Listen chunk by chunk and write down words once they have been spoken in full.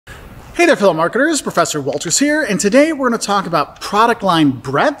Hey there, fellow marketers. Professor Wolters here, and today we're going to talk about product line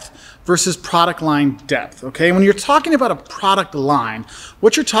breadth versus product line depth. Okay, when you're talking about a product line,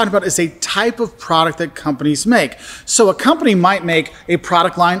 what you're talking about is a type of product that companies make. So a company might make a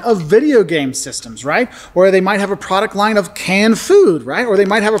product line of video game systems, right? Or they might have a product line of canned food, right? Or they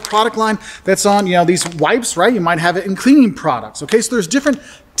might have a product line that's on, these wipes, right? You might have it in cleaning products. Okay, so there's different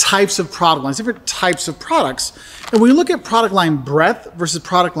types of product lines, different types of products. And when you look at product line breadth versus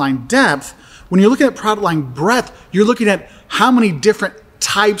product line depth, when you're looking at product line breadth, you're looking at how many different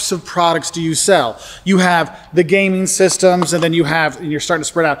types of products do you sell. You have the gaming systems, and then you're starting to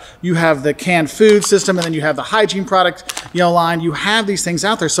spread out. You have the canned food system, and then you have the hygiene product line. You have these things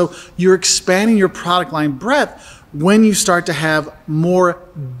out there. So you're expanding your product line breadth when you start to have more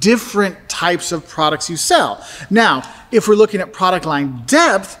different types of products you sell. Now, if we're looking at product line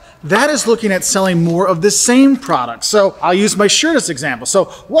depth, that is looking at selling more of the same product. So I'll use my shirt as an example. So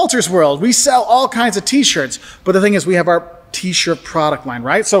Wolters World, we sell all kinds of t-shirts, but the thing is we have our t-shirt product line,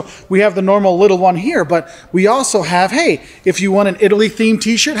 right? So we have the normal little one here, but we also have, hey, if you want an Italy themed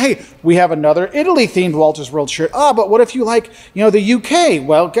t-shirt, hey, we have another Italy themed Wolters World shirt. But what if you like, the UK?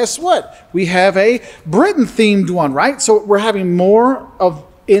 Well, guess what? We have a Britain themed one, right? So we're having more of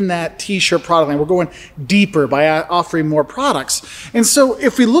in that t-shirt product line. We're going deeper by offering more products. And so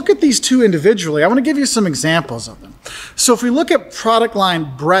if we look at these two individually, I want to give you some examples of them. So if we look at product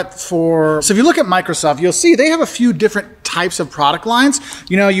line breadth so if you look at Microsoft, you'll see they have a few different types of product lines.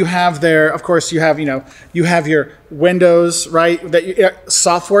 You have of course, you have your Windows, right?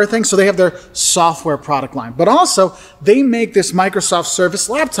 Software thing. So they have their software product line, but also they make this Microsoft Surface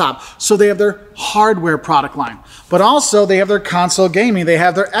laptop. So they have their hardware product line, but also they have their console gaming. They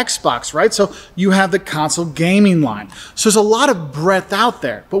have their Xbox, right? So you have the console gaming line. So there's a lot of breadth out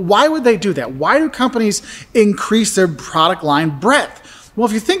there, but why would they do that? Why do companies increase their product line breadth? Well,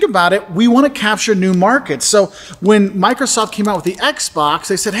 if you think about it, we want to capture new markets. So when Microsoft came out with the Xbox,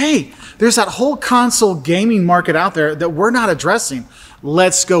 they said, hey, there's that whole console gaming market out there that we're not addressing.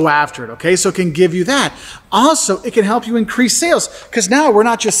 Let's go after it, okay? So it can give you that. Also, it can help you increase sales because now we're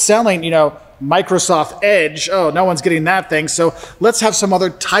not just selling, Microsoft Edge. Oh, no one's getting that thing. So let's have some other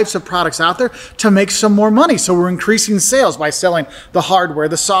types of products out there to make some more money. So we're increasing sales by selling the hardware,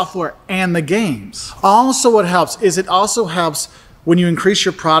 the software, and the games. Also, what helps is it also helps when you increase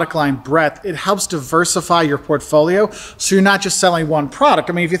your product line breadth, it helps diversify your portfolio so you're not just selling one product.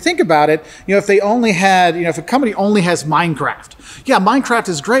 I mean, if you think about it, if they only had, if a company only has Minecraft, yeah, Minecraft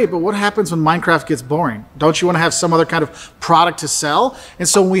is great, but what happens when Minecraft gets boring? Don't you want to have some other kind of product to sell? And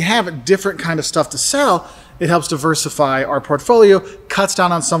so when we have a different kind of stuff to sell, it helps diversify our portfolio, cuts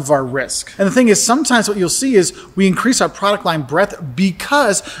down on some of our risk. And the thing is, sometimes what you'll see is we increase our product line breadth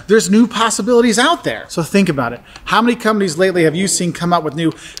because there's new possibilities out there. So think about it. How many companies lately have you seen come out with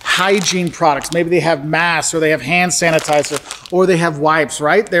new hygiene products? Maybe they have masks, or they have hand sanitizer, or they have wipes,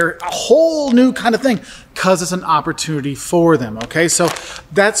 right? They're a whole new kind of thing because it's an opportunity for them, okay? So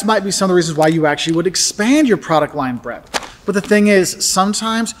that might be some of the reasons why you actually would expand your product line breadth. But the thing is,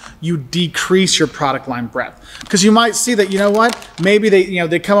 sometimes you decrease your product line breadth because you might see that, maybe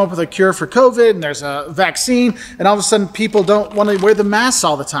they come up with a cure for COVID and there's a vaccine, and all of a sudden people don't want to wear the masks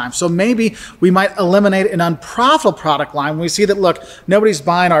all the time. So maybe we might eliminate an unprofitable product line when we see that, look, nobody's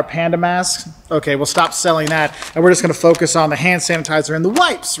buying our Panda masks. Okay, we'll stop selling that, and we're just going to focus on the hand sanitizer and the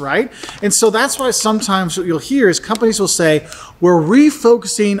wipes, right? And so that's why sometimes what you'll hear is companies will say, we're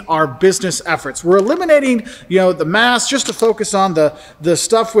refocusing our business efforts. We're eliminating, the masks just to focus on the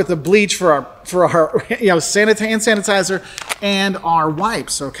stuff with the bleach for our hand sanitizer and our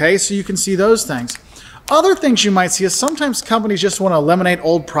wipes, okay? So you can see those things. Other things you might see is sometimes companies just want to eliminate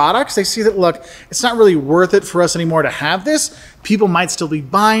old products. They see that, look, it's not really worth it for us anymore to have this. People might still be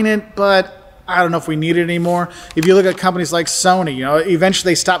buying it, but I don't know if we need it anymore. If you look at companies like Sony,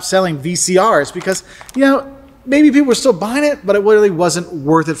 eventually they stopped selling VCRs because, maybe people were still buying it, but it really wasn't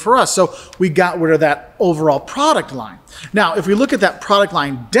worth it for us. So we got rid of that overall product line. Now, if we look at that product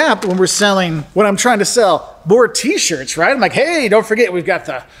line depth, when I'm trying to sell more t-shirts, right? I'm like, hey, don't forget, we've got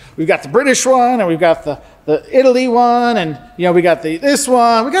the British one, and we've got the Italy one, and we got this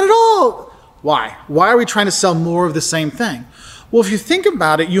one. We got it all. Why? Why are we trying to sell more of the same thing? Well, if you think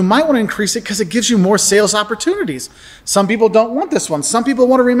about it, you might want to increase it because it gives you more sales opportunities. Some people don't want this one. Some people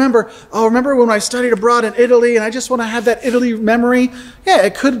want to remember when I studied abroad in Italy and I just want to have that Italy memory. Yeah,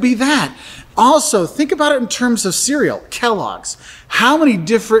 it could be that. Also, think about it in terms of cereal. Kellogg's. How many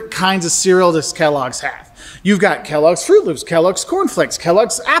different kinds of cereal does Kellogg's have? You've got Kellogg's Fruit Loops, Kellogg's Corn Flakes,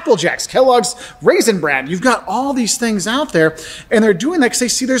 Kellogg's Apple Jacks, Kellogg's Raisin Bran. You've got all these things out there, and they're doing that because they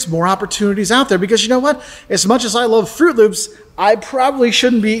see there's more opportunities out there. Because you know what? As much as I love Fruit Loops, I probably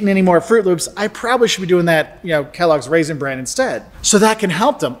shouldn't be eating any more Fruit Loops. I probably should be doing that, Kellogg's Raisin Bran instead. So that can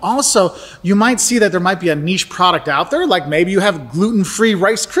help them. Also, you might see that there might be a niche product out there, like maybe you have gluten-free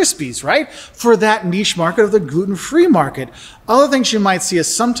Rice Krispies, right? For that niche market of the gluten-free market. Other things you might see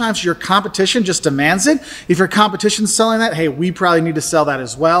is sometimes your competition just demands it. If your competition's selling that, hey, we probably need to sell that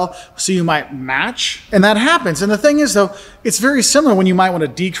as well. So you might match, and that happens. And the thing is though, it's very similar when you might want to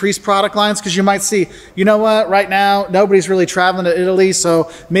decrease product lines, because you might see, you know what, right now, nobody's really traveling to Italy,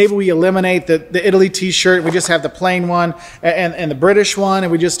 so maybe we eliminate the Italy t-shirt, we just have the plain one and the British one,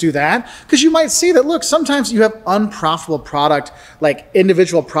 and we just do that. Because you might see that, look, sometimes you have unprofitable product, like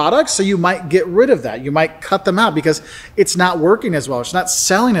individual products, so you might get rid of that. You might cut them out because it's not working as well. It's not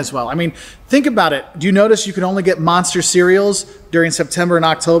selling as well. I mean, think about it. Do you notice you can only get Monster cereals during September and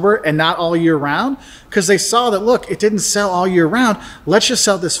October and not all year round? Because they saw that, look, it didn't sell all year round. Let's just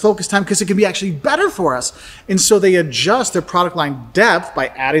sell this focus time because it can be actually better for us. And so they adjust their product line depth by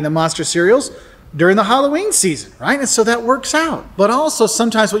adding the Monster cereals during the Halloween season, right? And so that works out. But also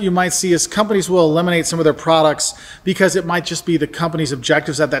sometimes what you might see is companies will eliminate some of their products because it might just be the company's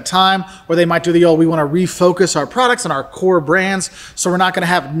objectives at that time, or they might do the, we want to refocus our products on our core brands. So we're not going to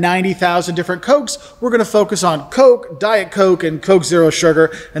have 90,000 different Cokes. We're going to focus on Coke, Diet Coke, and Coke Zero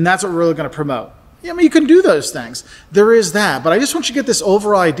Sugar. And that's what we're really going to promote. Yeah, I mean, you can do those things. There is that. But I just want you to get this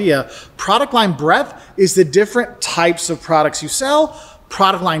overall idea. Product line breadth is the different types of products you sell.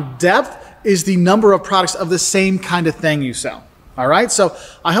 Product line depth is the number of products of the same kind of thing you sell. All right, so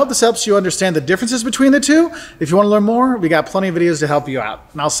I hope this helps you understand the differences between the two. If you want to learn more, we got plenty of videos to help you out.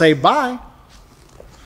 And I'll say bye.